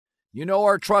You know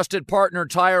our trusted partner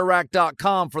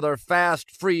TireRack.com for their fast,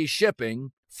 free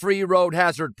shipping, free road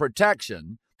hazard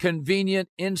protection, convenient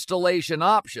installation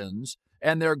options,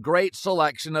 and their great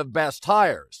selection of best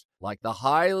tires, like the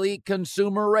highly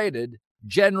consumer-rated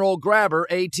General Grabber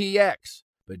ATX.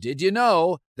 But did you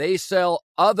know they sell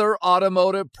other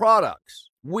automotive products?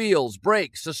 Wheels,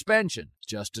 brakes, suspension,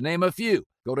 just to name a few.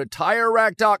 Go to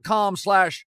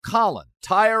TireRack.com/Colin.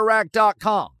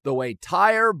 TireRack.com, the way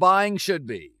tire buying should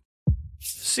be.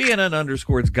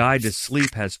 CNN_'s Guide to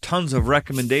Sleep has tons of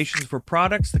recommendations for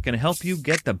products that can help you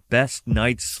get the best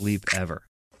night's sleep ever.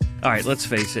 All right, let's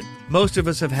face it, most of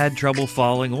us have had trouble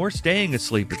falling or staying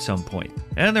asleep at some point,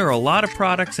 and there are a lot of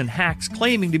products and hacks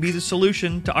claiming to be the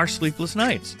solution to our sleepless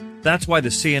nights. That's why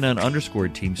the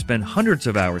CNN_ team spend hundreds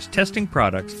of hours testing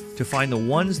products to find the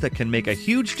ones that can make a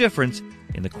huge difference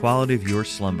in the quality of your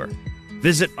slumber.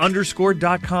 Visit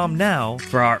underscore.com now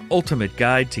for our ultimate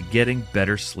guide to getting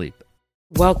better sleep.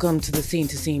 Welcome to the Scene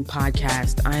to Scene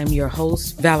podcast. I am your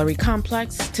host, Valerie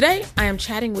Complex. Today, I am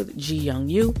chatting with Ji Young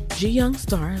Yu. Ji Young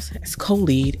stars as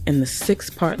co-lead in the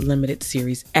 6-part limited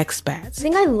series Expats. I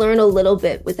think I learn a little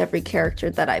bit with every character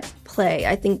that I play.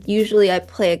 I think usually I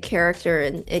play a character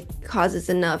and it causes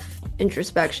enough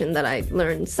introspection that I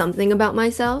learn something about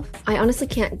myself. I honestly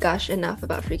can't gush enough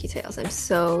about Freaky Tales. I'm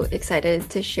so excited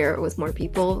to share it with more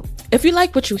people. If you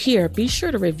like what you hear, be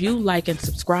sure to review, like, and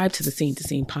subscribe to the Scene to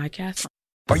Scene podcast.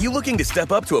 Are you looking to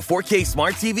step up to a 4K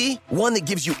smart TV? One that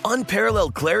gives you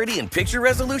unparalleled clarity and picture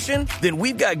resolution? Then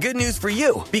we've got good news for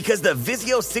you, because the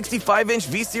Vizio 65-inch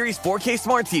V-Series 4K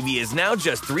smart TV is now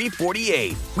just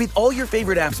 $348. With all your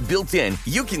favorite apps built in,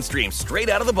 you can stream straight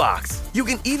out of the box. You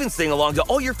can even sing along to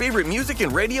all your favorite music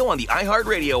and radio on the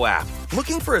iHeartRadio app.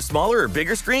 Looking for a smaller or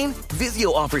bigger screen?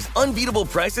 Vizio offers unbeatable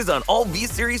prices on all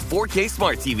V-Series 4K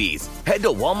smart TVs. Head to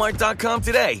Walmart.com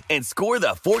today and score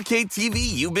the 4K TV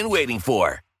you've been waiting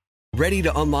for. Ready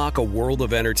to unlock a world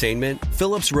of entertainment?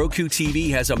 Philips Roku TV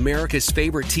has America's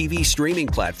favorite TV streaming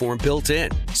platform built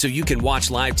in, so you can watch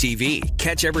live TV,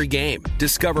 catch every game,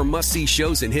 discover must-see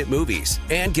shows and hit movies,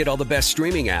 and get all the best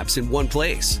streaming apps in one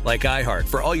place, like iHeart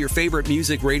for all your favorite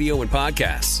music, radio, and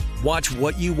podcasts. Watch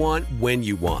what you want, when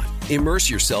you want. Immerse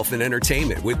yourself in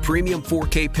entertainment with premium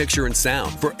 4K picture and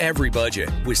sound for every budget,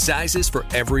 with sizes for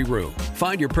every room.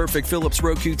 Find your perfect Philips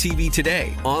Roku TV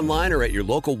today, online or at your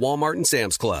local Walmart and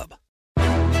Sam's Club.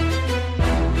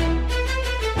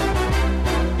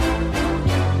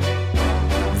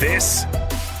 This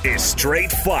is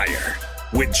Straight Fire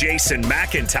with Jason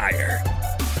McIntyre.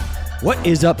 What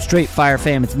is up, Straight Fire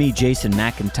fam? It's me, Jason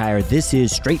McIntyre. This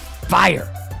is Straight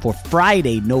Fire for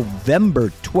Friday, November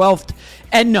 12th.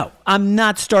 And no, I'm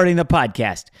not starting the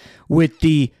podcast with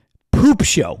the poop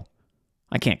show.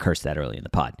 I can't curse that early in the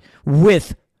pod.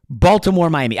 With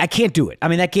Baltimore, Miami. I can't do it. I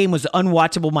mean, that game was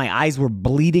unwatchable. My eyes were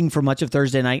bleeding for much of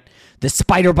Thursday night. The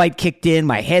spider bite kicked in.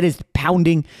 My head is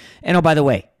pounding. And oh, by the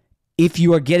way, if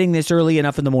you are getting this early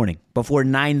enough in the morning, before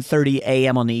 9:30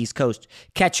 a.m. on the East Coast,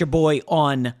 catch your boy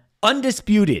on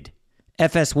Undisputed.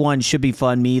 FS1 should be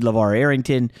fun. Me, LeVar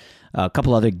Arrington, a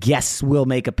couple other guests will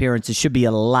make appearances. Should be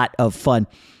a lot of fun.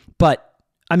 But,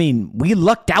 I mean, we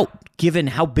lucked out given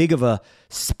how big of a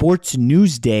sports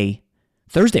news day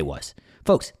Thursday was.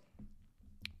 Folks,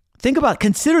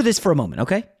 consider this for a moment,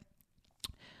 okay?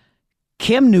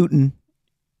 Cam Newton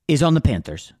is on the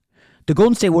Panthers. The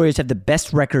Golden State Warriors have the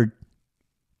best record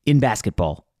in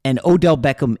basketball, and Odell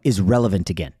Beckham is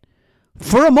relevant again.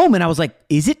 For a moment, I was like,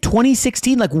 is it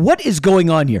 2016? Like, what is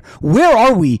going on here? Where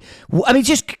are we? I mean,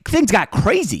 just things got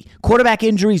crazy. Quarterback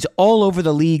injuries all over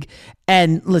the league.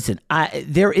 And listen,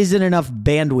 there isn't enough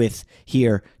bandwidth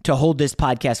here to hold this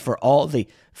podcast for all the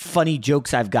funny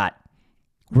jokes I've got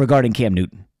regarding Cam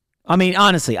Newton. I mean,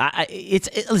 honestly,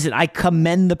 listen, I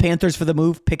commend the Panthers for the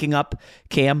move, picking up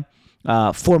Cam.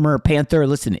 Former Panther.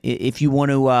 Listen, if you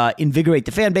want to invigorate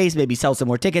the fan base, maybe sell some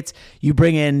more tickets, you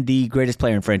bring in the greatest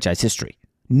player in franchise history.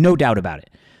 No doubt about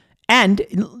it. And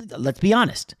let's be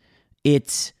honest,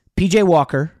 it's PJ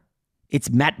Walker, it's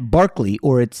Matt Barkley,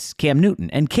 or it's Cam Newton.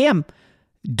 And Cam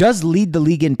does lead the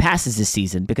league in passes this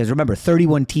season because, remember,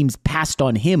 31 teams passed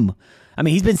on him. I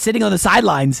mean, he's been sitting on the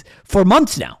sidelines for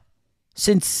months now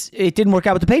since it didn't work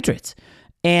out with the Patriots.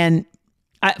 And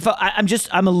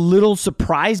I'm a little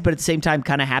surprised, but at the same time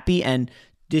kind of happy. And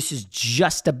this is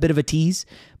just a bit of a tease,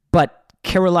 but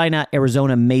Carolina,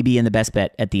 Arizona may be in the best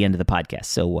bet at the end of the podcast.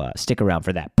 So stick around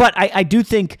for that. But I do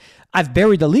think I've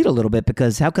buried the lead a little bit,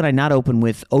 because how could I not open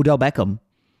with Odell Beckham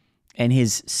and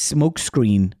his smoke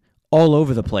screen all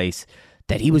over the place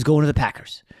that he was going to the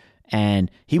Packers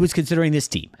and he was considering this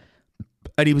team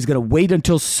and he was going to wait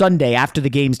until Sunday after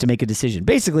the games to make a decision.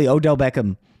 Basically, Odell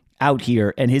Beckham out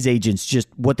here and his agents just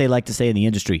what they like to say in the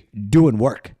industry, doing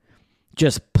work.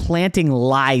 Just planting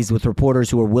lies with reporters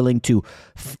who are willing to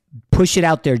push it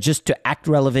out there just to act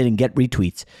relevant and get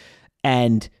retweets.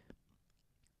 And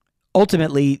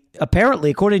ultimately, apparently,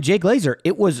 according to Jay Glazer,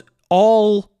 it was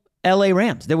all LA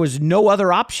Rams. There was no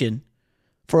other option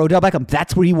for Odell Beckham.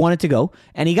 That's where he wanted to go,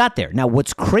 and he got there. Now,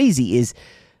 what's crazy is,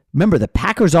 remember, the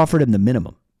Packers offered him the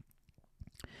minimum.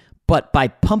 But by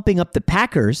pumping up the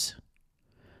Packers,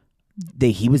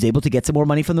 he was able to get some more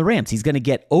money from the Rams. He's going to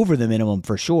get over the minimum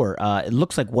for sure. It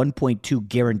looks like 1.2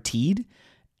 guaranteed.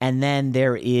 And then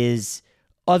there is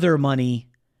other money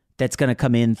that's going to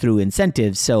come in through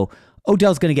incentives. So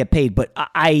Odell's going to get paid. But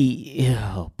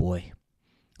oh boy.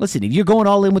 Listen, if you're going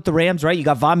all in with the Rams, right? You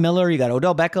got Von Miller, you got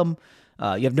Odell Beckham.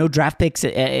 You have no draft picks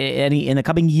any in the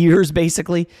coming years,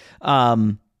 basically.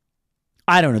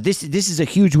 I don't know. This is a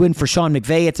huge win for Sean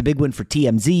McVay. It's a big win for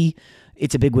TMZ.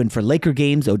 It's a big win for Laker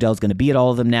games. Odell's going to be at all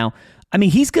of them now. I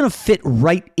mean, he's going to fit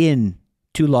right in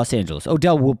to Los Angeles.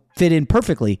 Odell will fit in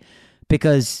perfectly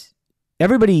because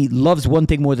everybody loves one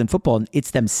thing more than football, and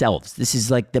it's themselves. This is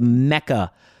like the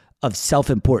mecca of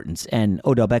self-importance, and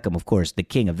Odell Beckham, of course, the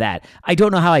king of that. I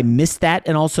don't know how I missed that,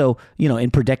 and also,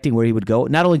 in predicting where he would go,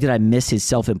 not only did I miss his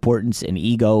self-importance and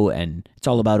ego, and it's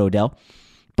all about Odell,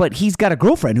 but he's got a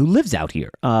girlfriend who lives out here.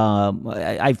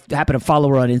 I happen to follow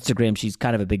her on Instagram. She's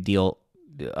kind of a big deal,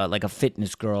 like a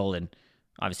fitness girl, and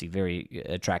obviously very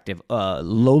attractive.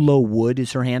 Lolo Wood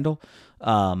is her handle.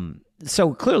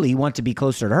 So clearly he wants to be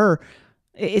closer to her.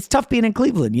 It's tough being in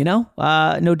Cleveland,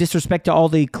 no disrespect to all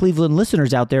the Cleveland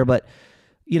listeners out there, but,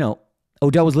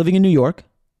 Odell was living in New York.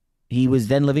 He was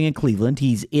then living in Cleveland.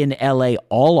 He's in L.A.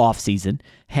 all off season,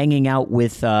 hanging out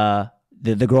with the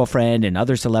girlfriend and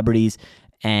other celebrities.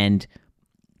 And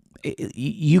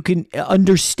you can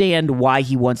understand why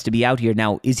he wants to be out here.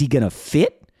 Now, is he going to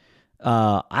fit?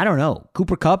 I don't know.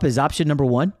 Cooper Kupp is option number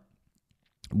 1.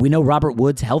 We know Robert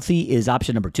Woods, healthy, is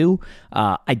option number 2.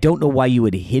 I don't know why you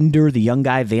would hinder the young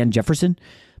guy, Van Jefferson,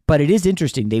 but it is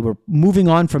interesting. They were moving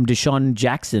on from Deshaun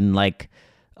Jackson like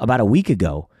about a week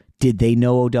ago. Did they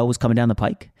know Odell was coming down the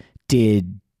pike? I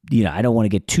don't want to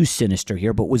get too sinister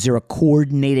here, but was there a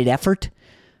coordinated effort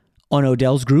on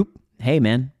Odell's group? Hey,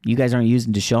 man, you guys aren't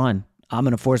using Deshaun. I'm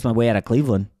going to force my way out of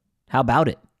Cleveland. How about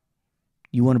it?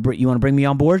 You want to bring me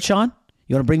on board, Sean?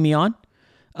 You want to bring me on?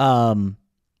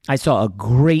 I saw a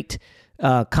great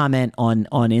comment on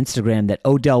Instagram that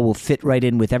Odell will fit right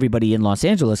in with everybody in Los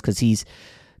Angeles because he's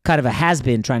kind of a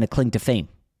has-been trying to cling to fame.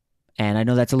 And I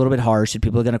know that's a little bit harsh and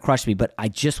people are going to crush me, but I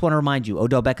just want to remind you,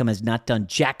 Odell Beckham has not done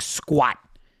jack squat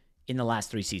in the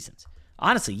last 3 seasons.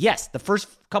 Honestly, yes, the first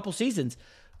couple seasons,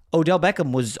 Odell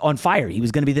Beckham was on fire. He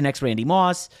was going to be the next Randy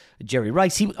Moss, Jerry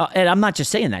Rice. And I'm not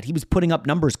just saying that. He was putting up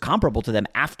numbers comparable to them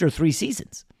after 3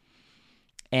 seasons.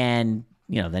 And,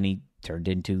 then he turned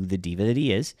into the diva that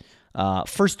he is.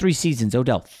 First 3 seasons,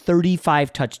 Odell,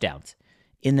 35 touchdowns.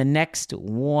 In the next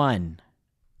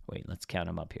let's count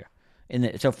them up here.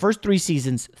 So first 3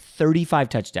 seasons, 35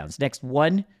 touchdowns. Next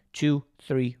 1, 2,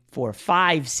 3, 4,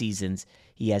 5 seasons,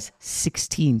 he has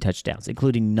 16 touchdowns,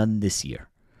 including none this year.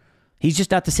 He's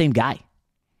just not the same guy.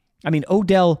 I mean,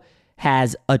 Odell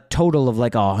has a total of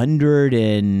like 100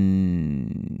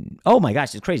 and... Oh my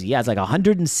gosh, it's crazy. Yeah, it's like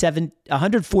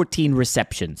 114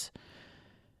 receptions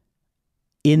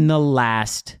in the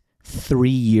last 3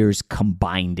 years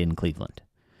combined in Cleveland.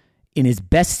 In his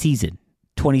best season,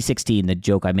 2016, the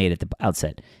joke I made at the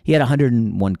outset, he had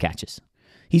 101 catches.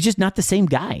 He's just not the same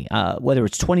guy. Whether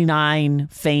it's 29,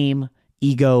 fame,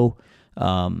 ego,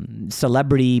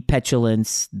 celebrity,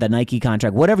 petulance, the Nike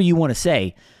contract, whatever you want to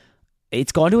say,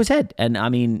 it's gone to his head. And I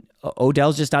mean,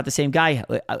 Odell's just not the same guy.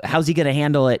 How's he going to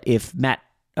handle it if Matt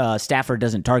Stafford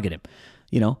doesn't target him?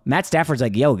 Matt Stafford's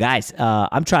like, yo, guys,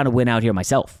 I'm trying to win out here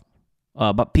myself.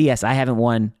 But P.S., I haven't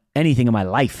won anything in my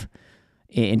life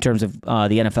in terms of the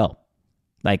NFL.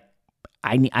 Like,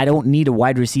 I don't need a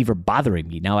wide receiver bothering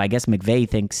me. Now, I guess McVay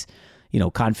thinks,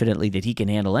 confidently that he can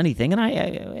handle anything. And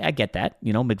I get that.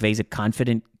 McVay's a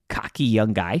confident, cocky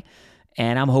young guy.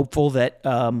 And I'm hopeful that,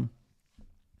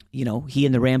 he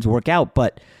and the Rams work out.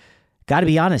 But got to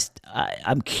be honest,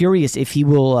 I'm curious if he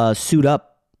will suit up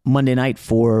Monday night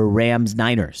for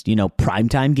Rams-Niners.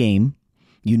 Primetime game.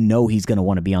 He's going to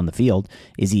want to be on the field.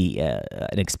 Is he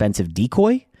an expensive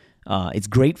decoy? It's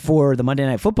great for the Monday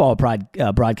Night Football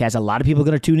broadcast. A lot of people are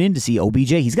going to tune in to see OBJ.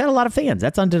 He's got a lot of fans.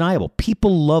 That's undeniable.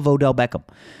 People love Odell Beckham,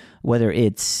 whether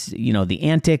it's, the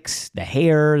antics, the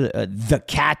hair, the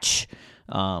catch,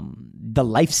 the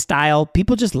lifestyle.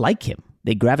 People just like him.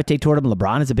 They gravitate toward him.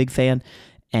 LeBron is a big fan.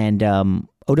 And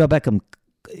Odell Beckham,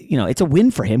 it's a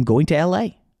win for him going to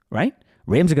L.A., right?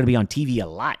 Rams are going to be on TV a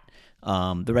lot.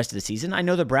 the rest of the season. I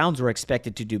know the Browns were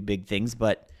expected to do big things,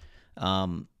 but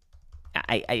I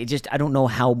don't know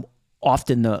how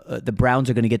often the Browns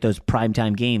are going to get those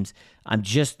primetime games. I'm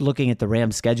just looking at the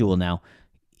Rams schedule now,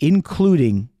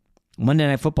 including Monday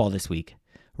Night Football this week.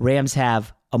 Rams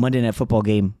have a Monday Night Football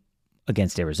game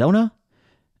against Arizona,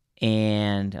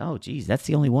 and that's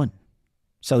the only one.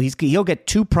 So he'll get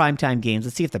 2 primetime games.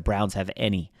 Let's see if the Browns have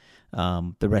any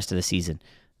the rest of the season.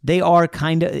 They are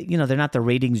kind of, they're not the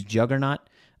ratings juggernaut.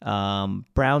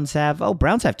 Browns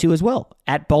have 2 as well.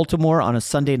 At Baltimore on a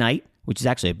Sunday night, which is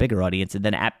actually a bigger audience, and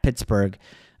then at Pittsburgh,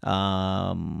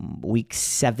 week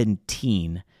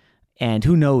 17. And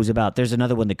who knows there's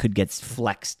another one that could get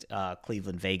flexed,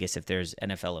 Cleveland, Vegas, if there's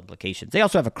NFL implications. They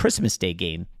also have a Christmas Day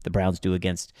game, the Browns do,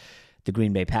 against the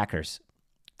Green Bay Packers.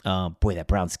 Boy, that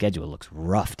Browns schedule looks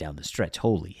rough down the stretch.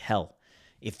 Holy hell.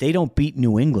 If they don't beat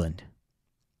New England,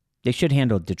 they should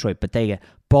handle Detroit, but they get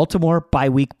Baltimore, bye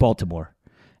week Baltimore.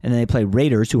 And then they play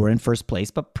Raiders, who are in first place,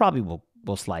 but probably will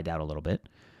slide out a little bit.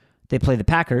 They play the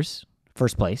Packers,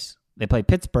 first place. They play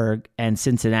Pittsburgh and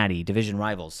Cincinnati, division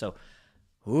rivals. So,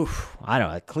 I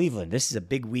don't know. Cleveland, this is a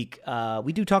big week.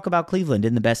 We do talk about Cleveland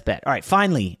in the best bet. All right,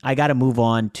 finally, I got to move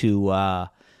on to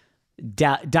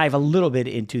dive a little bit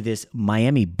into this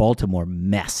Miami-Baltimore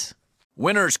mess.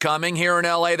 Winter's coming. Here in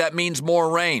LA, that means more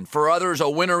rain. For others, a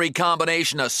wintry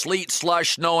combination of sleet,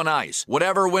 slush, snow, and ice.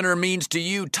 Whatever winter means to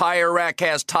you, Tire Rack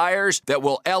has tires that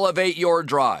will elevate your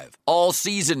drive.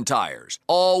 All-season tires,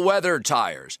 all-weather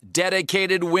tires,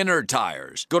 dedicated winter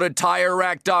tires. Go to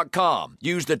TireRack.com.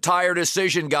 Use the Tire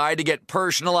Decision Guide to get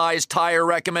personalized tire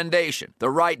recommendation.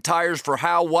 The right tires for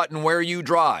how, what, and where you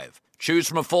drive. Choose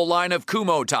from a full line of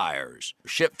Kumho tires.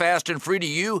 Ship fast and free to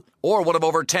you or one of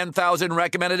over 10,000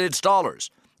 recommended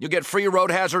installers. You'll get free road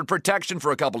hazard protection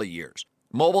for a couple of years.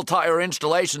 Mobile tire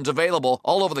installations available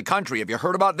all over the country. Have you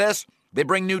heard about this? They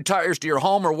bring new tires to your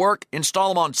home or work, install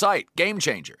them on site. Game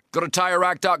changer. Go to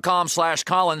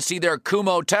TireRack.com/Colin, see their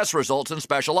Kumho test results and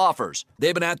special offers.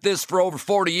 They've been at this for over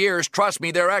 40 years. Trust me,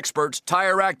 they're experts.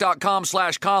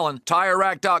 TireRack.com/Colin.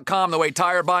 TireRack.com, the way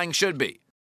tire buying should be.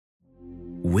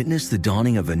 Witness the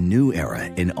dawning of a new era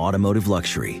in automotive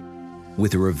luxury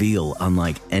with a reveal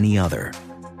unlike any other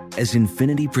as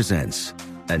Infiniti presents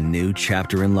a new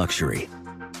chapter in luxury,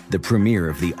 the premiere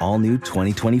of the all-new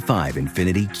 2025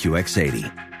 Infiniti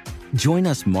QX80. Join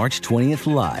us March 20th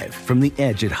live from the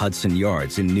Edge at Hudson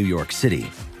Yards in New York City,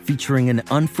 featuring an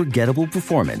unforgettable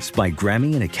performance by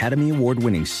Grammy and Academy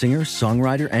Award-winning singer,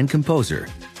 songwriter, and composer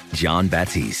Jon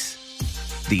Batiste.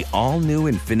 The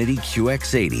all-new Infiniti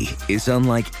QX80 is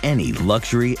unlike any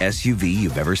luxury SUV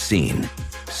you've ever seen.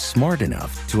 Smart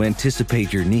enough to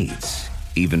anticipate your needs,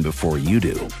 even before you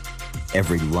do.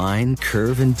 Every line,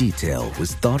 curve, and detail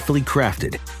was thoughtfully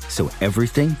crafted, so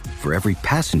everything for every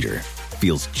passenger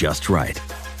feels just right.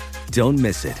 Don't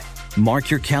miss it. Mark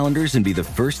your calendars and be the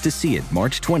first to see it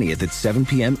March 20th at 7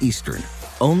 p.m. Eastern,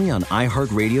 only on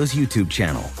iHeartRadio's YouTube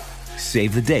channel.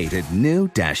 Save the date at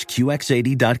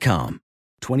new-QX80.com.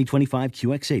 2025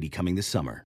 QX80 coming this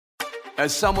summer.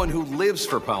 As someone who lives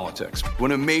for politics,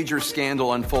 when a major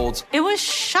scandal unfolds, it was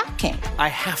shocking. I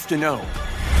have to know,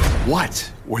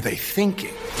 what were they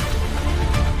thinking?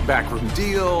 Backroom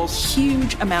deals,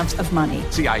 huge amounts of money,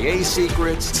 CIA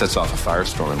secrets, sets off a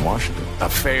firestorm in Washington,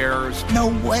 affairs. No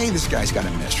way this guy's got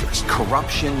a mistress.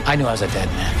 Corruption. I knew I was a dead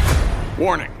man.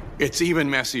 Warning, it's even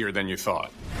messier than you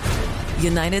thought.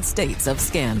 United States of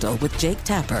Scandal with Jake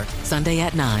Tapper, Sunday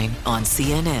at 9 on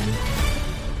CNN.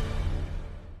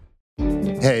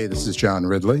 Hey, this is John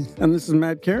Ridley. And this is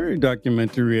Matt Carey,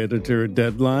 documentary editor at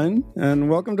Deadline. And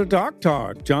welcome to Doc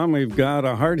Talk. John, we've got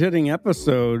a hard-hitting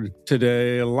episode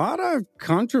today. A lot of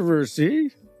controversy.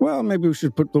 Well, maybe we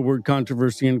should put the word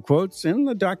controversy in quotes in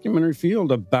the documentary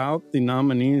field about the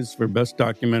nominees for Best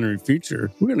Documentary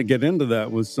Feature. We're going to get into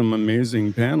that with some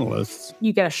amazing panelists.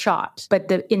 You get a shot, but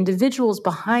the individuals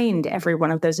behind every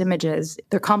one of those images,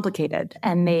 they're complicated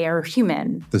and they are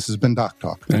human. This has been Doc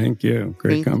Talk. Thank you.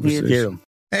 Great conversation. Thank you.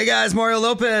 Hey guys, Mario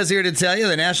Lopez here to tell you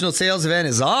the national sales event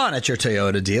is on at your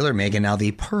Toyota dealer, making now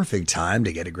the perfect time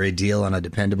to get a great deal on a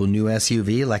dependable new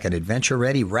SUV like an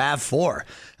adventure-ready RAV4.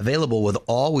 Available with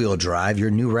all-wheel drive,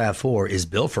 your new RAV4 is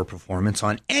built for performance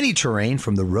on any terrain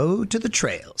from the road to the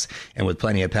trails. And with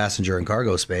plenty of passenger and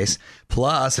cargo space,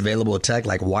 plus available tech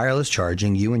like wireless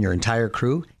charging, you and your entire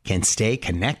crew can stay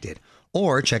connected.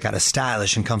 Or check out a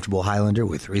stylish and comfortable Highlander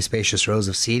with 3 spacious rows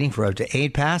of seating for up to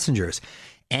 8 passengers.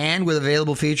 And with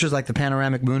available features like the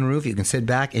panoramic moonroof, you can sit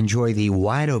back, enjoy the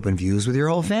wide open views with your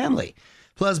whole family.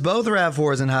 Plus, both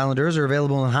RAV4s and Highlanders are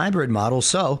available in hybrid models,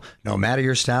 so no matter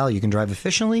your style, you can drive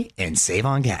efficiently and save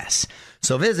on gas.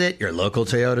 So visit your local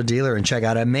Toyota dealer and check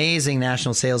out amazing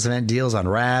national sales event deals on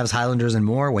RAVs, Highlanders, and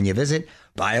more when you visit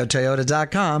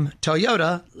biotoyota.com.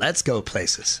 Toyota, let's go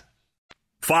places.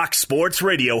 Fox Sports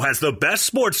Radio has the best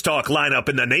sports talk lineup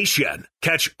in the nation.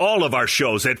 Catch all of our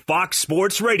shows at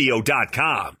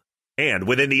foxsportsradio.com. And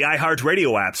within the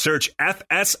iHeartRadio app, search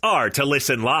FSR to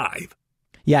listen live.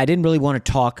 Yeah, I didn't really want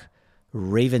to talk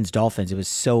Ravens-Dolphins. It was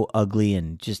so ugly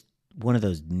and just one of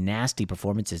those nasty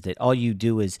performances that all you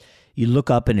do is you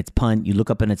look up and it's punt, you look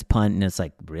up and it's punt, and it's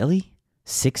like, really?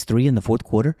 6-3 in the fourth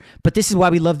quarter? But this is why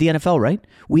we love the NFL, right?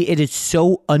 It is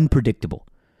so unpredictable.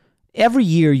 Every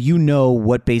year you know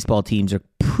what baseball teams are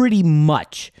pretty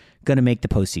much going to make the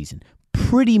postseason,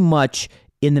 pretty much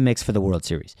in the mix for the World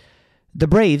Series. The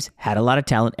Braves had a lot of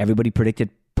talent. Everybody predicted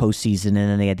postseason, and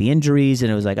then they had the injuries,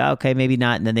 and it was like, okay, maybe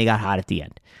not, and then they got hot at the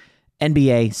end.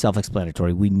 NBA,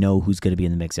 self-explanatory. We know who's going to be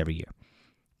in the mix every year.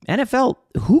 NFL,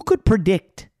 who could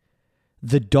predict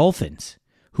the Dolphins,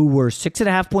 who were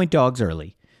 6.5-point dogs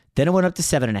early, then it went up to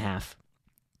 7.5.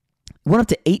 It went up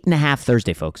to 8.5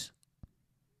 Thursday, folks.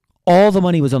 All the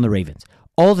money was on the Ravens.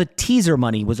 All the teaser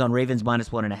money was on Ravens minus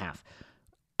 1.5.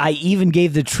 I even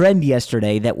gave the trend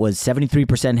yesterday that was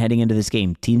 73% heading into this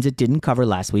game. Teams that didn't cover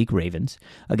last week, Ravens,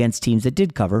 against teams that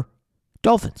did cover,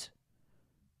 Dolphins.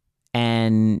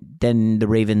 And then the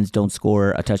Ravens don't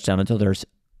score a touchdown until there's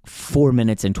 4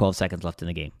 minutes and 12 seconds left in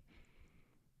the game.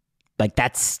 Like,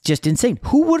 that's just insane.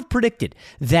 Who would have predicted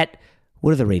that?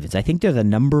 What are the Ravens? I think they're the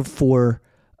number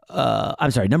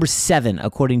 7,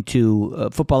 according to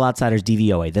Football Outsiders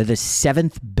DVOA. They're the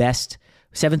seventh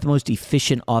most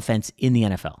efficient offense in the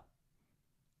NFL.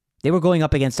 They were going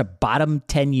up against a bottom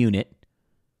 10 unit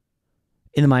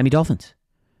in the Miami Dolphins,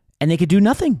 and they could do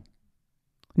nothing.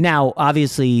 Now,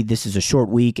 obviously, this is a short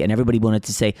week, and everybody wanted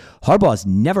to say, Harbaugh's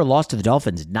never lost to the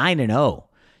Dolphins, 9-0.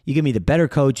 You give me the better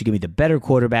coach, you give me the better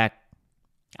quarterback.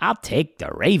 I'll take the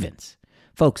Ravens.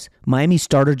 Folks, Miami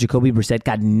starter Jacoby Brissett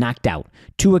got knocked out.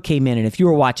 Tua came in, and if you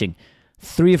were watching,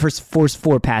 3 of his first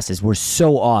 4 passes were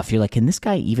so off. You're like, can this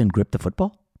guy even grip the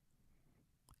football?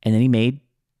 And then he made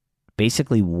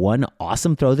basically one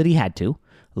awesome throw that he had to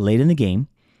late in the game,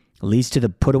 leads to the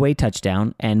put-away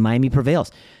touchdown, and Miami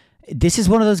prevails. This is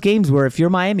one of those games where if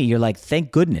you're Miami, you're like,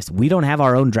 thank goodness, we don't have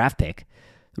our own draft pick,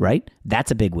 right?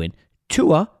 That's a big win.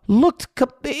 Tua looked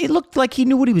like he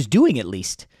knew what he was doing at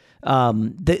least.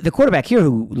 The quarterback here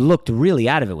who looked really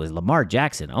out of it was Lamar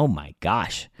Jackson. Oh my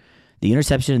gosh. The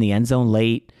interception in the end zone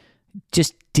late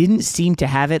just didn't seem to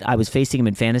have it. I was facing him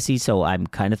in fantasy, so I'm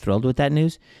kind of thrilled with that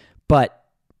news. But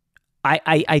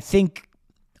I think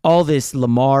all this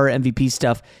Lamar MVP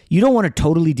stuff, you don't want to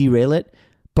totally derail it,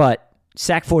 but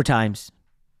sacked 4 times,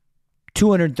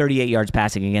 238 yards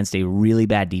passing against a really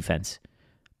bad defense.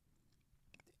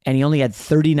 And he only had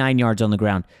 39 yards on the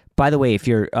ground. By the way, if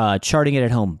you're charting it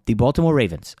at home, the Baltimore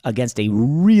Ravens against a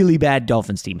really bad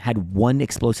Dolphins team had one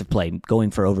explosive play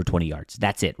going for over 20 yards.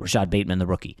 That's it. Rashad Bateman, the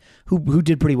rookie, who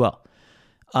did pretty well.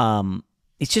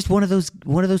 It's just one of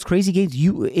those crazy games.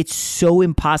 It's so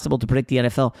impossible to predict the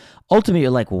NFL. Ultimately,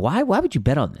 you're like, why would you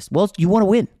bet on this? Well, you want to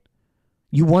win.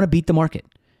 You want to beat the market.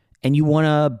 And you want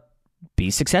to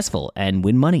be successful and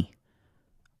win money.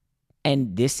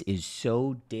 And this is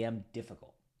so damn difficult.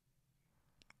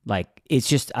 Like, it's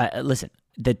just, listen,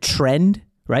 the trend,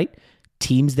 right?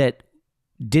 Teams that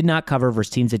did not cover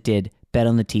versus teams that did, bet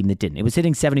on the team that didn't. It was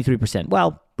hitting 73%.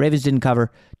 Well, Ravens didn't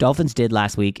cover. Dolphins did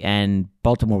last week, and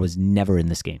Baltimore was never in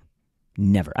this game.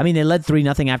 Never. I mean, they led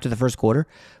 3-0 after the first quarter,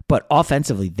 but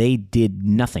offensively, they did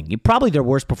nothing. Probably their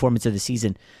worst performance of the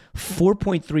season.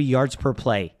 4.3 yards per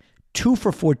play, 2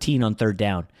 for 14 on third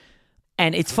down.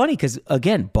 And it's funny because,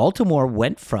 again, Baltimore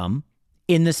went from,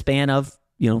 in the span of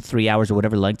 3 hours or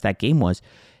whatever length that game was,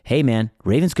 hey, man,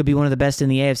 Ravens could be one of the best in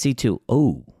the AFC too.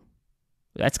 Oh,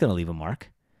 that's going to leave a mark.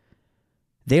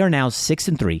 They are now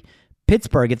 6-3.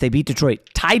 Pittsburgh, if they beat Detroit,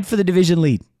 tied for the division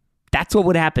lead. That's what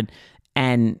would happen.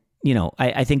 And,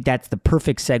 I think that's the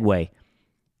perfect segue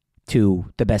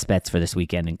to the best bets for this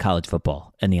weekend in college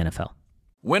football and the NFL.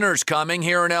 Winter's coming.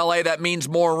 Here in L.A., that means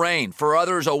more rain. For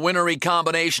others, a wintry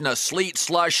combination of sleet,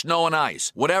 slush, snow, and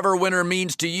ice. Whatever winter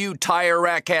means to you, Tire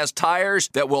Rack has tires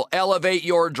that will elevate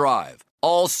your drive.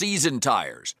 All-season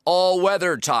tires,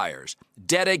 all-weather tires,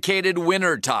 dedicated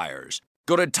winter tires.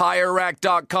 Go to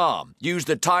TireRack.com. Use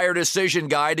the Tire Decision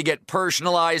Guide to get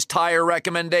personalized tire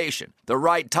recommendation. The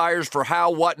right tires for how,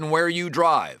 what, and where you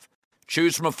drive.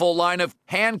 Choose from a full line of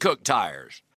hand-cooked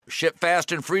tires. Ship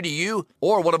fast and free to you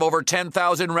or one of over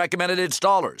 10,000 recommended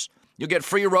installers. You'll get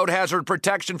free road hazard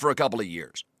protection for a couple of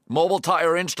years. Mobile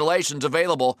tire installation's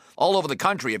available all over the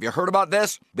country. Have you heard about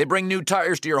this? They bring new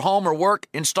tires to your home or work,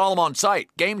 install them on site.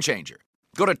 Game changer.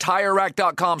 Go to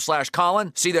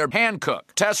TireRack.com/Colin, see their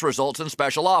hand-cooked test results and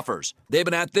special offers. They've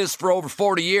been at this for over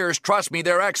 40 years. Trust me,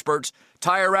 they're experts.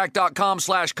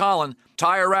 TireRack.com/Colin.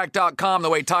 TireRack.com, the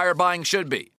way tire buying should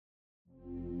be.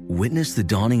 Witness the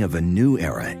dawning of a new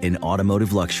era in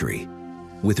automotive luxury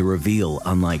with a reveal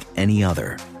unlike any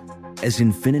other as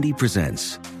Infiniti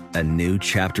presents a new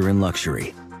chapter in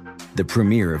luxury, the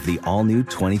premiere of the all-new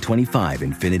 2025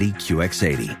 Infiniti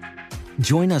QX80.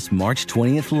 Join us March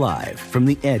 20th live from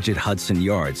the Edge at Hudson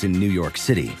Yards in New York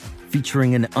City,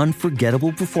 featuring an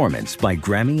unforgettable performance by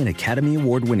Grammy and Academy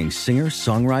Award-winning singer,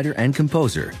 songwriter, and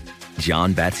composer,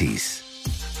 Jon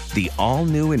Batiste. The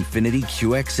all-new Infiniti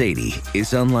QX80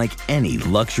 is unlike any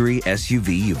luxury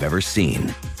SUV you've ever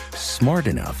seen. Smart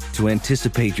enough to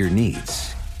anticipate your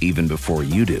needs, even before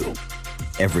you do.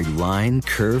 Every line,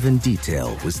 curve, and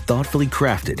detail was thoughtfully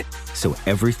crafted, so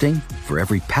everything for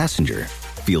every passenger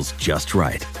feels just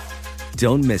right.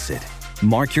 Don't miss it.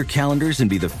 Mark your calendars and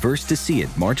be the first to see it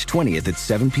March 20th at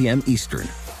 7 p.m. Eastern,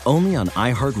 only on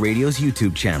iHeartRadio's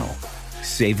YouTube channel.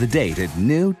 Save the date at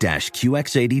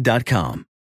new-QX80.com.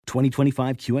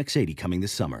 2025 QX80 coming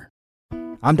this summer.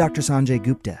 I'm Dr. Sanjay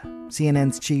Gupta,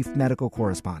 CNN's chief medical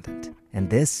correspondent,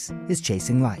 and this is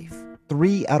Chasing Life.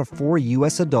 3 out of 4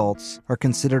 U.S. adults are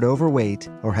considered overweight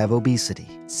or have obesity.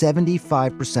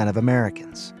 75% of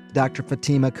Americans. Dr.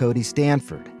 Fatima Cody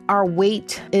Stanford. Our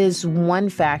weight is one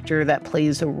factor that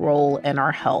plays a role in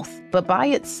our health, but by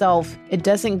itself, it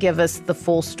doesn't give us the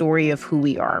full story of who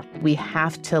we are. We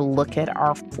have to look at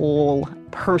our full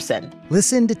person.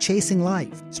 Listen to Chasing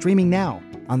Life, streaming now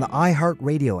on the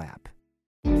iHeartRadio app.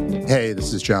 Hey,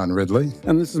 this is John Ridley.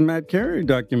 And this is Matt Carey,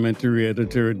 documentary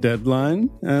editor at Deadline.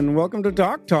 And welcome to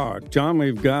Talk Talk. John,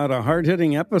 we've got a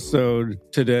hard-hitting episode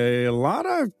today. A lot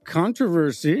of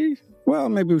controversy. Well,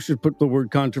 maybe we should put the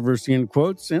word controversy in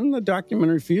quotes in the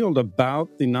documentary field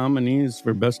about the nominees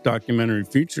for Best Documentary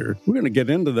Feature. We're going to get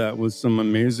into that with some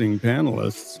amazing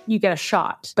panelists. You get a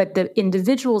shot, but the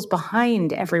individuals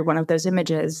behind every one of those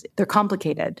images, they're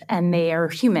complicated and they are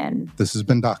human. This has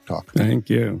been Doc Talk. Thank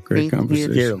you. Great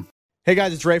conversation. Thank you. Hey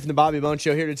guys, it's Ray from the Bobby Bone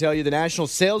Show here to tell you the national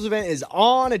sales event is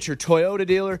on at your Toyota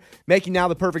dealer, making now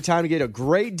the perfect time to get a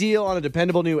great deal on a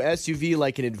dependable new SUV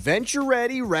like an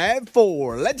adventure-ready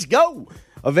RAV4. Let's go!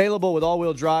 Available with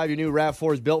all-wheel drive, your new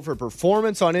RAV4 is built for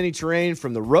performance on any terrain,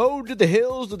 from the road to the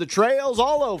hills to the trails,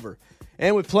 all over.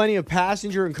 And with plenty of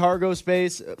passenger and cargo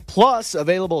space, plus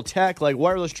available tech like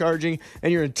wireless charging,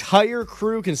 and your entire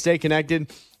crew can stay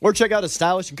connected. Or check out a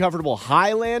stylish and comfortable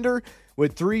Highlander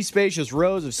with 3 spacious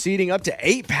rows of seating, up to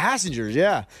 8 passengers,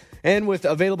 yeah. And with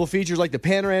available features like the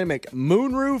panoramic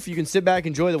moonroof, you can sit back and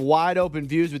enjoy the wide open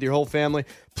views with your whole family.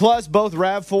 Plus, both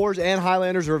RAV4s and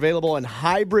Highlanders are available in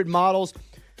hybrid models.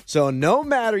 So no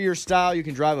matter your style, you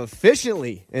can drive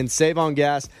efficiently and save on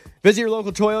gas. Visit your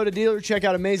local Toyota dealer. Check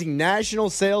out amazing national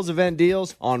sales event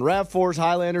deals on RAV4s,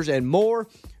 Highlanders, and more.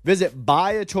 Visit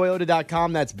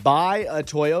buyatoyota.com. That's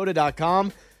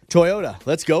buyatoyota.com. Toyota,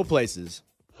 let's go places.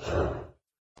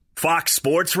 Fox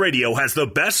Sports Radio has the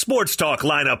best sports talk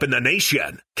lineup in the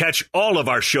nation. Catch all of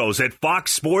our shows at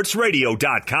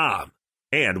foxsportsradio.com.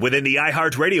 And within the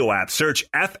iHeartRadio app, search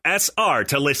FSR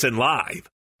to listen live.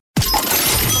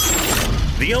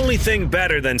 The only thing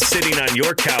better than sitting on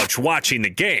your couch watching the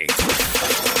game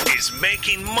is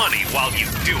making money while you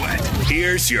do it.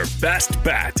 Here's your best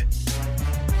bet.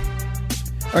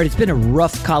 All right, it's been a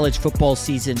rough college football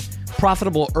season.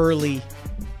 Profitable early,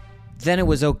 then it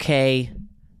was okay,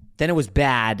 then it was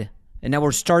bad, and now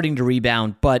we're starting to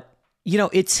rebound. But, you know,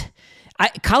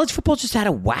 college football just had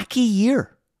a wacky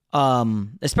year,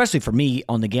 especially for me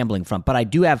on the gambling front. But I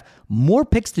do have more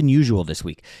picks than usual this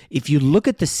week. If you look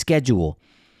at the schedule,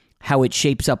 how it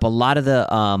shapes up, a lot of the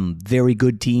very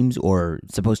good teams, or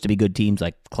supposed to be good teams,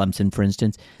 like Clemson, for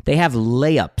instance, they have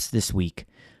layups this week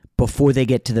before they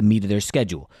get to the meat of their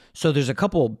schedule. So there's a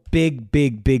couple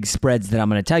big spreads that I'm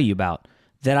going to tell you about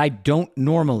that I don't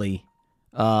normally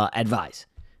advise.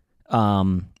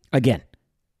 Again,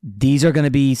 these are going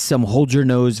to be some hold your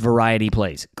nose variety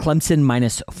plays. Clemson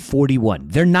minus 41.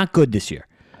 They're not good this year.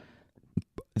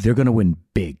 They're going to win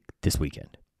big this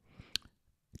weekend.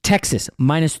 Texas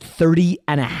minus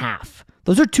 30.5.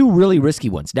 Those are 2 really risky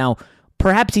ones. Now,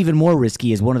 perhaps even more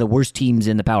risky is one of the worst teams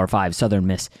in the Power 5, Southern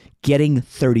Miss, getting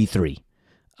 33.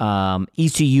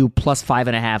 ECU plus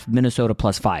 5.5, Minnesota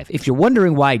plus 5. If you're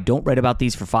wondering why I don't write about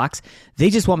these for Fox, they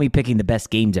just want me picking the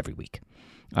best games every week.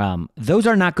 Those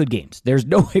are not good games. There's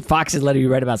no way Fox is letting me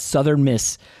write about Southern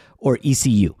Miss or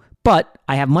ECU. But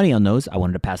I have money on those. I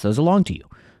wanted to pass those along to you.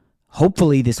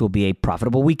 hopefully this will be a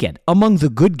profitable weekend. Among the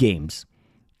good games,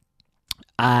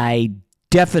 I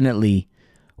definitely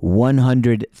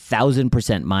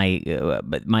 100,000%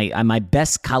 my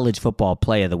best college football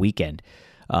play of the weekend,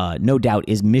 no doubt,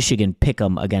 is Michigan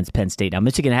Pick'em against Penn State. Now,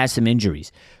 Michigan has some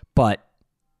injuries, but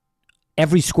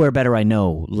every square bettor I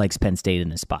know likes Penn State in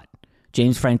this spot.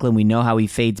 James Franklin, we know how he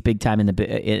fades big time in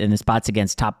the spots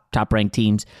against top ranked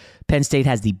teams. Penn State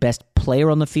has the best player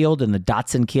on the field, and the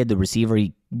Dotson kid, the receiver,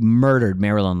 he murdered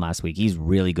Maryland last week. He's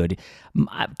really good.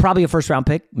 Probably a first-round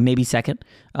pick, maybe second.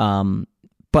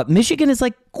 But Michigan is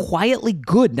like quietly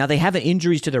good. Now they have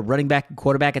injuries to their running back and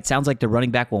quarterback. It sounds like the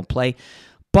running back won't play,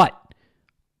 but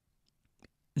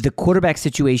the quarterback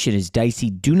situation is dicey.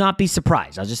 Do not be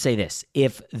surprised. I'll just say this.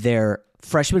 If their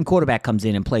freshman quarterback comes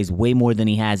in and plays way more than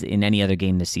he has in any other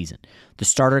game this season. The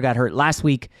starter got hurt last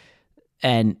week,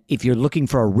 and if you're looking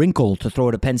for a wrinkle to throw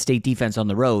at a Penn State defense on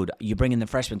the road, you bring in the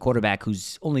freshman quarterback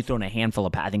who's only thrown a handful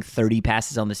of, I think, 30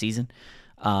 passes on the season.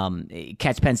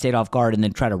 Catch Penn State off guard and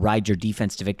then try to ride your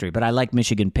defense to victory. But I like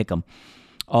Michigan Pick'em.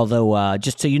 Although,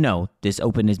 just so you know, this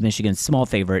open is Michigan's small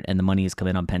favorite, and the money is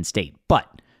coming on Penn State.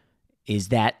 But is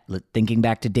that, thinking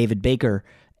back to David Baker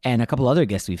and a couple other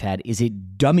guests we've had, is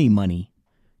it dummy money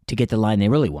to get the line they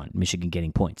really want, Michigan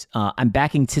getting points? I'm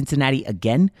backing Cincinnati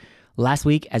again. Last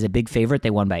week, as a big favorite, they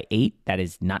won by 8. That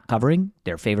is not covering.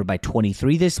 They're favored by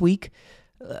 23 this week.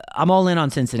 I'm all in on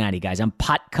Cincinnati, guys. I'm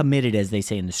pot committed, as they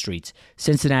say in the streets.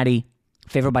 Cincinnati,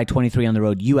 favored by 23 on the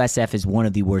road. USF is one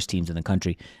of the worst teams in the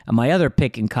country. And my other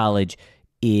pick in college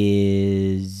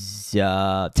is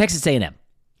Texas A&M,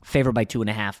 favored by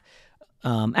 2.5.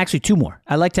 Actually, 2 more.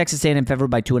 I like Texas A&M favored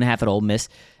by 2.5 at Ole Miss.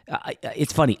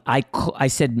 It's funny. I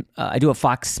said I do a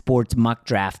Fox Sports mock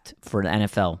draft for the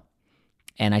NFL,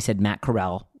 and I said Matt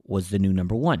Corral was the new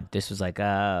number 1. This was like,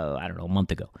 I don't know, a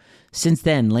month ago. Since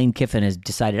then, Lane Kiffin has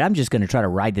decided, I'm just going to try to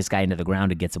ride this guy into the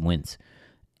ground and get some wins.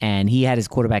 And he had his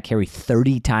quarterback carry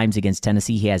 30 times against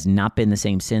Tennessee. He has not been the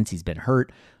same since. He's been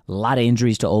hurt. A lot of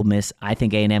injuries to Ole Miss. I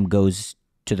think A&M goes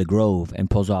to the Grove and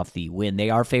pulls off the win. They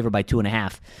are favored by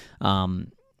 2.5.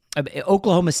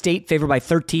 Oklahoma State favored by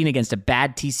 13 against a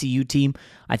bad TCU team.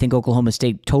 I think Oklahoma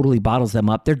State totally bottles them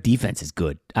up. Their defense is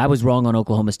good. I was wrong on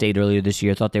Oklahoma State earlier this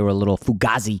year. I thought they were a little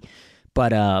fugazi.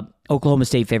 But Oklahoma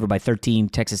State favored by 13,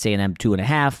 Texas A&M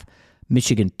 2.5,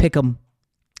 Michigan Pick'em,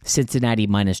 Cincinnati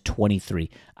minus 23.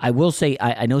 I will say,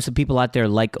 I know some people out there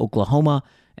like Oklahoma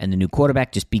and the new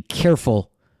quarterback. Just be careful.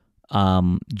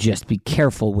 Just be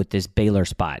careful with this Baylor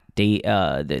spot.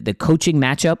 The coaching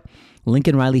matchup,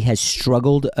 Lincoln Riley has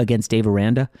struggled against Dave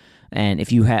Aranda. And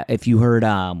if you heard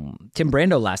Tim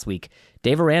Brando last week,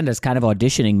 Dave Aranda is kind of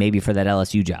auditioning maybe for that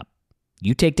LSU job.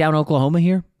 You take down Oklahoma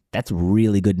here, that's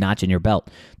really good notch in your belt.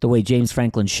 The way James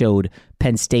Franklin showed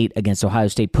Penn State against Ohio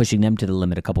State, pushing them to the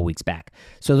limit a couple weeks back.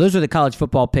 So those are the college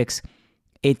football picks.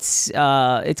 It's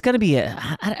going to be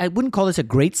I wouldn't call this a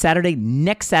great Saturday.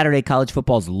 Next Saturday, college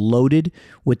football is loaded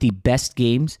with the best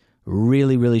games.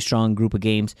 Really, really strong group of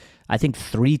games. I think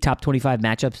 3 top 25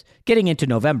 matchups. Getting into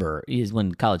November is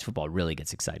when college football really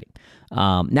gets exciting.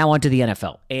 Now on to the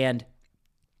NFL. And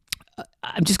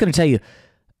I'm just going to tell you,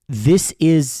 this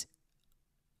is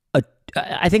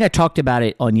I think I talked about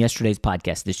it on yesterday's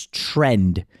podcast, this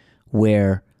trend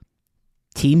where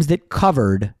teams that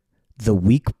covered the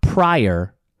week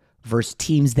prior versus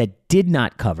teams that did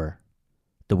not cover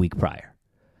the week prior,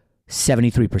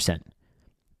 73%.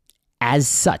 As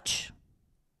such,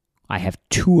 I have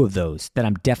 2 of those that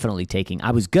I'm definitely taking.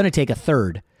 I was going to take a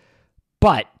third,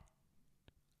 but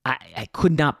I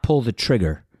could not pull the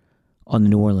trigger on the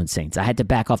New Orleans Saints. I had to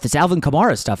back off. This Alvin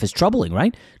Kamara stuff is troubling,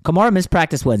 right? Kamara missed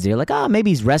practice Wednesday. You're like,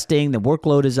 maybe he's resting. The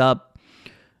workload is up.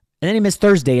 And then he missed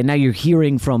Thursday, and now you're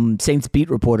hearing from Saints beat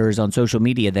reporters on social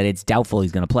media that it's doubtful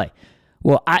he's going to play.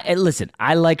 Well, listen,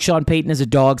 I like Sean Payton as a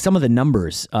dog. Some of the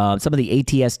numbers, some of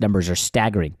the ATS numbers are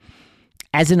staggering.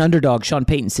 As an underdog, Sean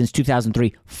Payton since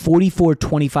 2003,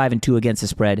 44-25-2 against the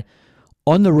spread.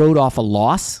 On the road off a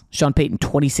loss, Sean Payton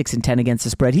 26-10 against the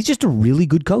spread. He's just a really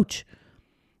good coach.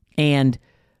 And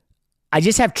I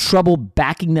just have trouble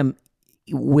backing them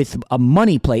with a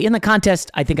money play. In the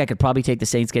contest, I think I could probably take the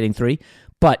Saints getting 3.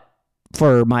 But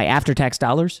for my after-tax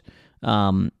dollars,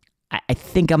 I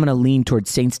think I'm going to lean towards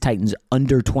Saints-Titans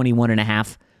under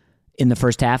 21.5 in the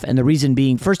first half. And the reason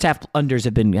being, first half unders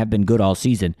have been good all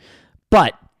season.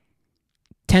 But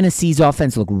Tennessee's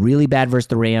offense looked really bad versus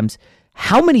the Rams.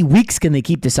 How many weeks can they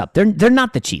keep this up? They're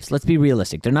not the Chiefs. Let's be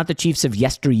realistic. They're not the Chiefs of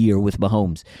yesteryear with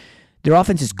Mahomes. Their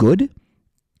offense is good,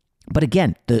 but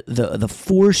again, the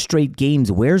 4 straight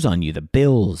games wears on you. The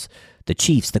Bills, the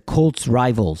Chiefs, the Colts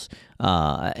rivals,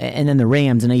 and then the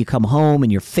Rams. And now you come home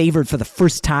and you're favored for the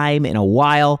first time in a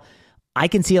while. I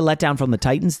can see a letdown from the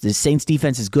Titans. The Saints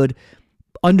defense is good.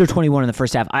 Under 21 in the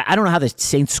first half. I don't know how the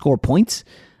Saints score points.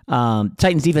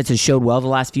 Titans defense has showed well the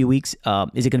last few weeks.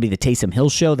 Is it going to be the Taysom Hill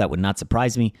show? That would not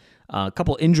surprise me. A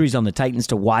couple injuries on the Titans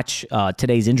to watch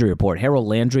today's injury report. Harold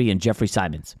Landry and Jeffrey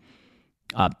Simons.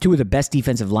 Two of the best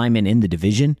defensive linemen in the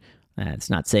division. It's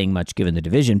not saying much given the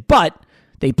division, but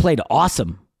they played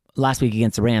awesome last week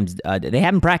against the Rams. They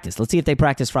haven't practiced. Let's see if they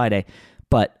practice Friday.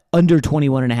 But under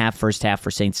 21.5 first half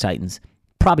for Saints Titans.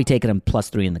 Probably taking them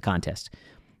 +3 in the contest.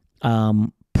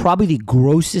 Probably the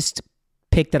grossest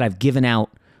pick that I've given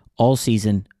out all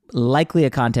season. Likely a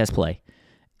contest play.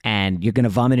 And you're going to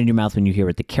vomit in your mouth when you hear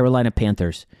it. The Carolina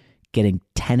Panthers getting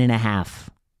 10.5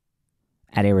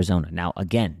 at Arizona. Now,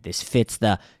 again, this fits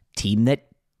the team that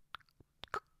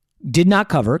did not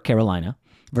cover, Carolina,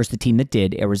 versus the team that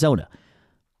did, Arizona.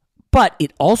 But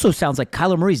it also sounds like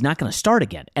Kyler Murray's not going to start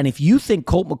again. And if you think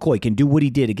Colt McCoy can do what he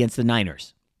did against the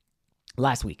Niners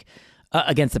last week,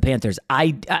 against the Panthers,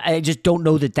 I just don't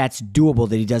know that that's doable,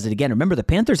 that he does it again. Remember, the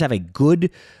Panthers have a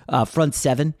good front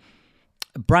seven.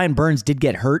 Brian Burns did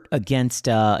get hurt against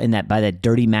by that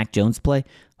dirty Mac Jones play.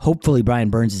 Hopefully Brian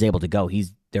Burns is able to go.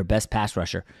 He's their best pass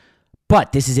rusher.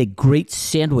 But this is a great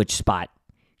sandwich spot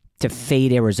to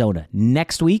fade Arizona.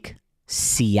 Next week,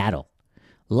 Seattle.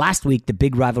 Last week, the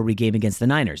big rivalry game against the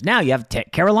Niners. Now you have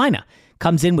Carolina.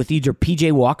 Comes in with either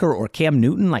P.J. Walker or Cam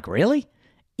Newton. Like, really?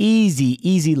 Easy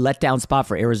letdown spot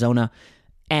for Arizona.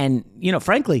 And,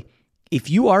 frankly, if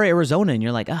you are Arizona and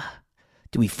you're like,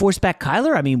 do we force back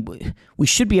Kyler? I mean, we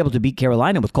should be able to beat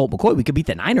Carolina with Colt McCoy. We could beat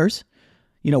the Niners.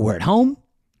 We're at home.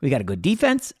 We got a good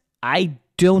defense. I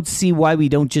don't see why we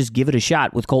don't just give it a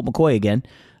shot with Colt McCoy again.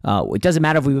 It doesn't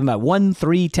matter if we win by 1,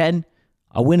 3, 10.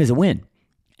 A win is a win.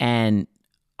 And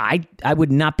I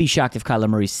would not be shocked if Kyler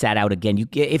Murray sat out again.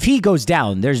 If he goes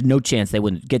down, there's no chance they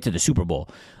wouldn't get to the Super Bowl.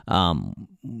 Colt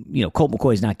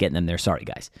McCoy is not getting them there. Sorry,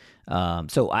 guys.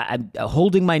 So I'm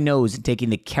holding my nose and taking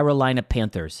the Carolina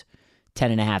Panthers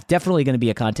 10.5. Definitely going to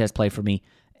be a contest play for me,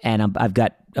 and I've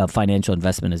got a financial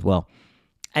investment as well.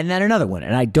 And then another one,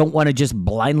 and I don't want to just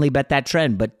blindly bet that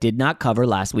trend, but did not cover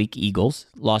last week. Eagles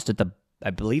lost at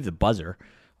I believe the buzzer,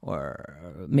 or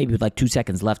maybe with like 2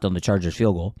 seconds left on the Chargers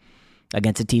field goal,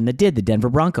 against a team that did, the Denver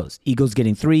Broncos. Eagles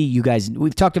getting 3. You guys,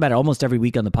 we've talked about it almost every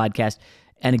week on the podcast,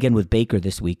 and again with Baker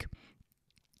this week.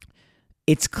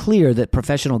 It's clear that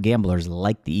professional gamblers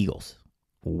like the Eagles.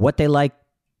 What they like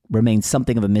remains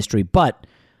something of a mystery, but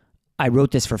I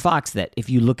wrote this for Fox that if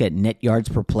you look at net yards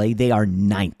per play, they are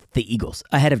 9th, the Eagles,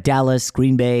 ahead of Dallas,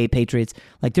 Green Bay, Patriots.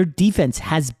 Like, their defense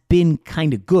has been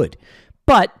kind of good.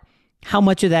 But how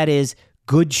much of that is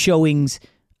good showings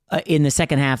in the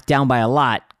second half, down by a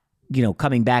lot,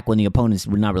 coming back when the opponents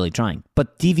were not really trying.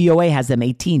 But DVOA has them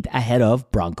 18th ahead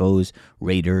of Broncos,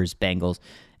 Raiders, Bengals.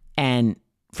 And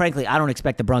frankly, I don't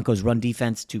expect the Broncos' run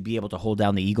defense to be able to hold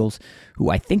down the Eagles, who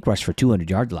I think rushed for 200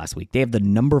 yards last week. They have the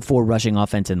number 4 rushing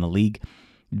offense in the league.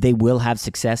 They will have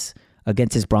success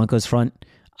against this Broncos front.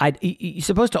 You're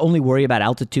supposed to only worry about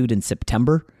altitude in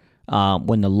September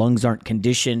when the lungs aren't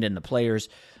conditioned and the players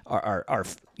are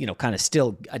kind of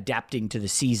still adapting to the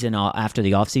season after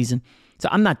the offseason. So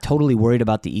I'm not totally worried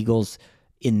about the Eagles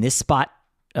in this spot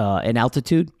in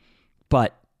altitude,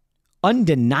 but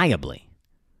undeniably,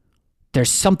 there's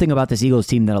something about this Eagles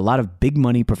team that a lot of big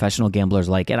money professional gamblers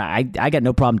like, and I got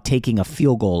no problem taking a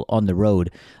field goal on the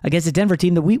road against a Denver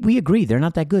team that we agree they're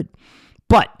not that good.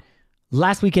 But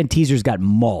last weekend, teasers got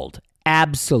mauled,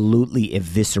 absolutely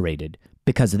eviscerated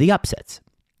because of the upsets.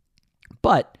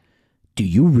 But do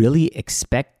you really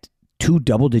expect 2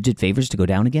 double-digit favors to go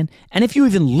down again? And if you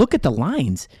even look at the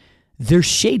lines, they're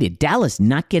shaded. Dallas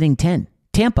not getting 10.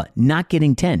 Tampa not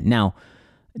getting 10. Now,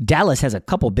 Dallas has a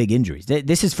couple big injuries.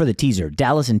 This is for the teaser.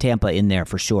 Dallas and Tampa in there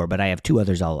for sure, but I have 2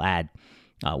 others I'll add.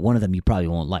 One of them you probably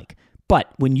won't like.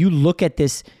 But when you look at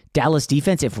this Dallas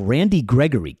defense, if Randy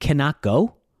Gregory cannot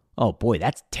go, oh boy,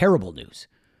 that's terrible news.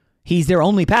 He's their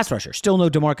only pass rusher. Still no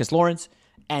DeMarcus Lawrence.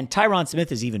 And Tyron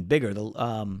Smith is even bigger.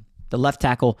 The left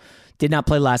tackle did not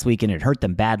play last week, and it hurt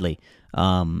them badly.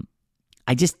 I'm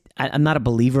not a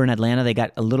believer in Atlanta. They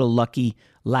got a little lucky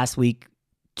last week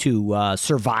to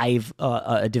survive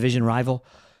a division rival.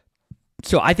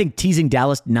 So I think teasing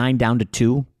Dallas 9 down to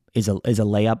 2 is a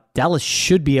layup. Dallas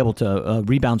should be able to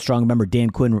rebound strong. Remember Dan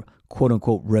Quinn, quote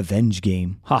unquote, revenge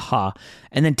game. Ha.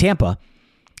 And then Tampa,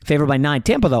 favored by 9.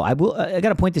 Tampa, though, I got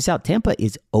to point this out. Tampa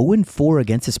is 0-4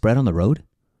 against the spread on the road.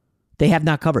 They have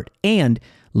not covered. And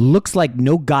looks like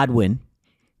no Godwin,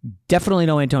 definitely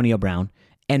no Antonio Brown,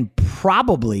 and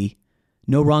probably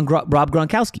no Rob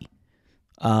Gronkowski.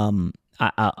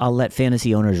 I'll let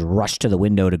fantasy owners rush to the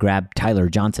window to grab Tyler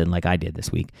Johnson like I did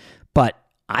this week. But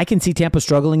I can see Tampa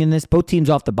struggling in this. Both teams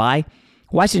off the bye.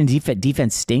 Washington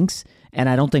defense stinks, and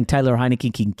I don't think Tyler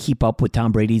Heineke can keep up with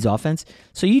Tom Brady's offense.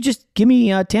 So you just give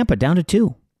me Tampa down to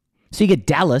 2. So you get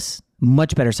Dallas,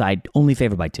 much better side, only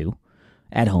favored by 2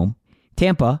 at home.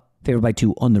 Tampa, favored by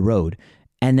 2 on the road.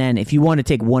 And then if you want to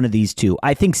take one of these two,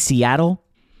 I think Seattle,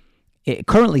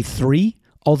 currently 3,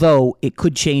 although it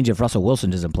could change if Russell Wilson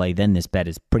doesn't play, then this bet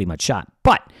is pretty much shot.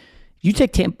 But you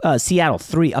take Seattle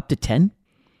 3 up to 10.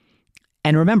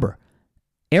 And remember,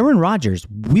 Aaron Rodgers,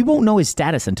 we won't know his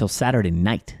status until Saturday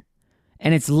night.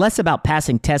 And it's less about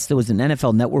passing tests. There was an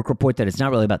NFL Network report that it's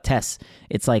not really about tests.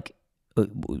 It's like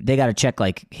they got to check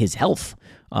like his health,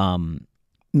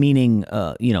 meaning,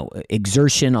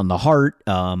 exertion on the heart.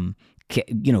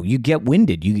 You get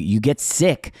winded, you get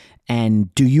sick.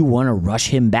 And do you want to rush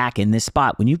him back in this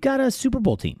spot when you've got a Super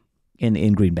Bowl team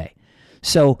in Green Bay?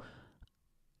 So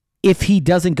if he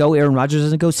doesn't go, Aaron Rodgers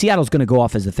doesn't go, Seattle's going to go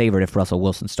off as the favorite if Russell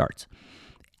Wilson starts.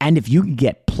 And if you can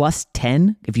get plus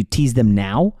 10, if you tease them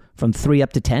now from 3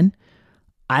 up to 10,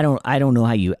 I don't know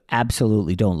how you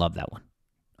absolutely don't love that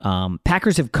one.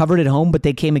 Packers have covered at home, but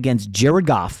they came against Jared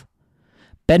Goff,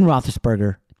 Ben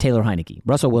Roethlisberger, Taylor Heineke.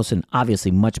 Russell Wilson,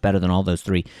 obviously much better than all those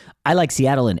 3. I like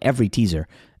Seattle in every teaser.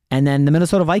 And then the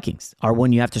Minnesota Vikings are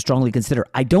one you have to strongly consider.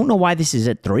 I don't know why this is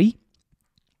at 3.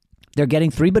 They're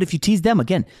getting 3, but if you tease them,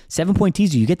 again, 7-point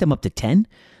teaser, you get them up to 10.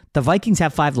 The Vikings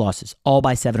have 5 losses, all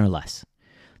by 7 or less.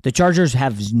 The Chargers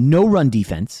have no run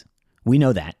defense. We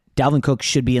know that. Dalvin Cook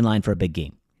should be in line for a big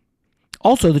game.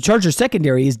 Also, the Chargers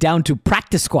secondary is down to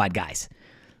practice squad guys.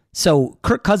 So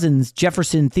Kirk Cousins,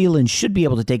 Jefferson, Thielen should be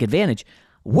able to take advantage.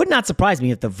 Would not surprise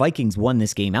me if the Vikings won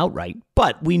this game outright,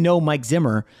 but we know Mike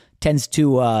Zimmer tends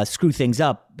to screw things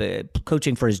up,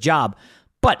 coaching for his job.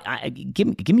 But give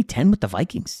me 10 with the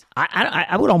Vikings.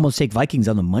 I would almost take Vikings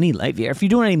on the money line. If you're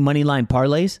doing any money line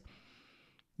parlays,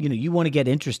 you want to get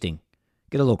interesting,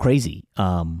 get a little crazy.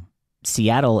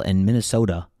 Seattle and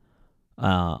Minnesota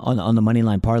on the money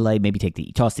line parlay. Maybe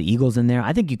toss the Eagles in there.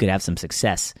 I think you could have some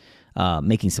success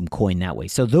making some coin that way.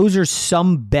 So those are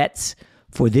some bets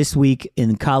for this week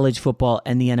in college football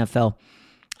and the NFL.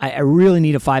 I really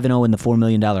need a 5-0 in the $4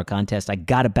 million contest. I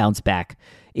got to bounce back.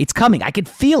 It's coming. I can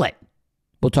feel it.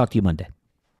 We'll talk to you Monday.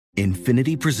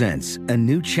 Infiniti presents a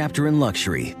new chapter in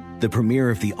luxury, the premiere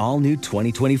of the all-new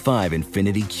 2025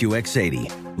 Infiniti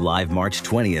QX80, live March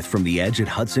 20th from the Edge at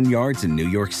Hudson Yards in New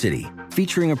York City,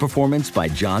 featuring a performance by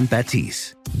John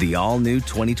Batiste. The all-new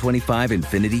 2025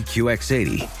 Infiniti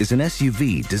QX80 is an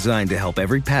SUV designed to help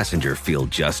every passenger feel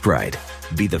just right.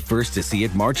 Be the first to see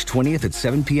it March 20th at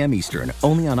 7 p.m. Eastern,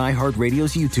 only on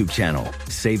iHeartRadio's YouTube channel.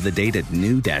 Save the date at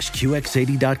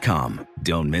new-QX80.com.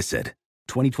 Don't miss it.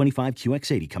 2025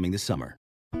 QX80 coming this summer.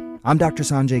 I'm Dr.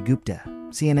 Sanjay Gupta,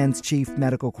 CNN's chief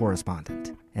medical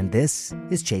correspondent, and this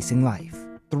is Chasing Life.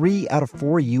 3 out of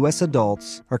 4 U.S.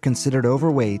 adults are considered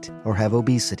overweight or have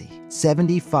obesity.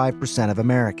 75% of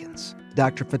Americans.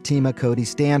 Dr. Fatima Cody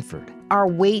Stanford. Our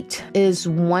weight is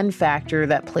one factor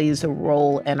that plays a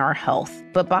role in our health,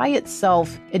 but by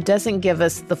itself, it doesn't give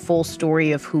us the full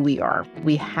story of who we are.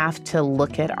 We have to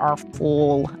look at our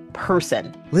full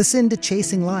person. Listen to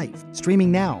Chasing Life,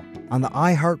 streaming now on the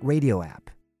iHeartRadio app.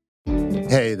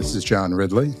 Hey, this is John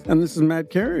Ridley. And this is Matt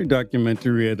Carey,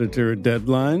 documentary editor at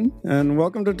Deadline. And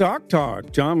welcome to Talk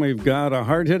Talk. John, we've got a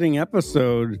hard-hitting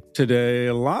episode today.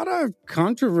 A lot of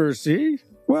controversy.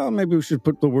 Well, maybe we should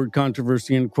put the word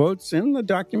controversy in quotes in the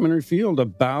documentary field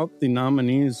about the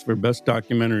nominees for Best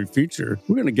Documentary Feature.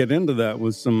 We're going to get into that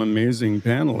with some amazing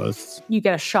panelists. You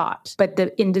get a shot, but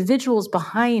the individuals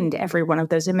behind every one of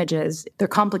those images, they're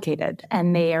complicated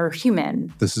and they are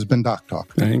human. This has been Doc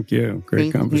Talk. Thank you.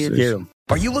 Great conversation. Thank you.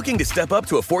 Are you looking to step up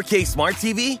to a 4K smart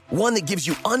TV? One that gives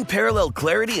you unparalleled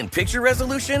clarity and picture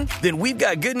resolution? Then we've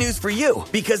got good news for you,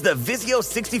 because the Vizio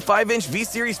 65-inch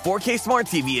V-Series 4K smart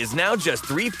TV is now just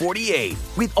 $348.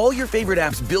 With all your favorite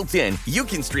apps built in, you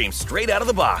can stream straight out of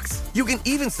the box. You can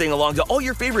even sing along to all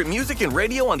your favorite music and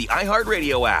radio on the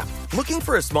iHeartRadio app. Looking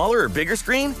for a smaller or bigger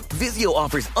screen? Vizio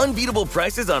offers unbeatable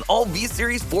prices on all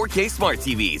V-Series 4K smart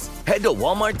TVs. Head to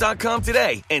Walmart.com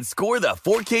today and score the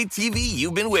 4K TV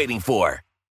you've been waiting for.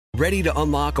 Ready to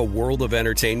unlock a world of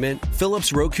entertainment?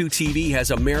 Philips Roku TV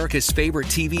has America's favorite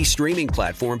TV streaming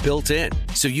platform built in,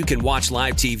 so you can watch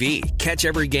live TV, catch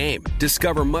every game,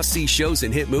 discover must-see shows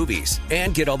and hit movies,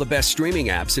 and get all the best streaming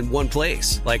apps in one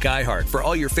place, like iHeart for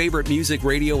all your favorite music,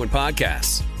 radio, and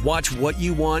podcasts. Watch what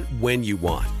you want, when you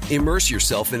want. Immerse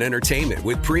yourself in entertainment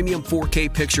with premium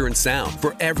 4K picture and sound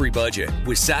for every budget,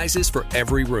 with sizes for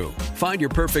every room. Find your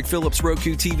perfect Philips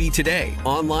Roku TV today,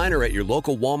 online or at your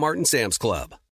local Walmart and Sam's Club.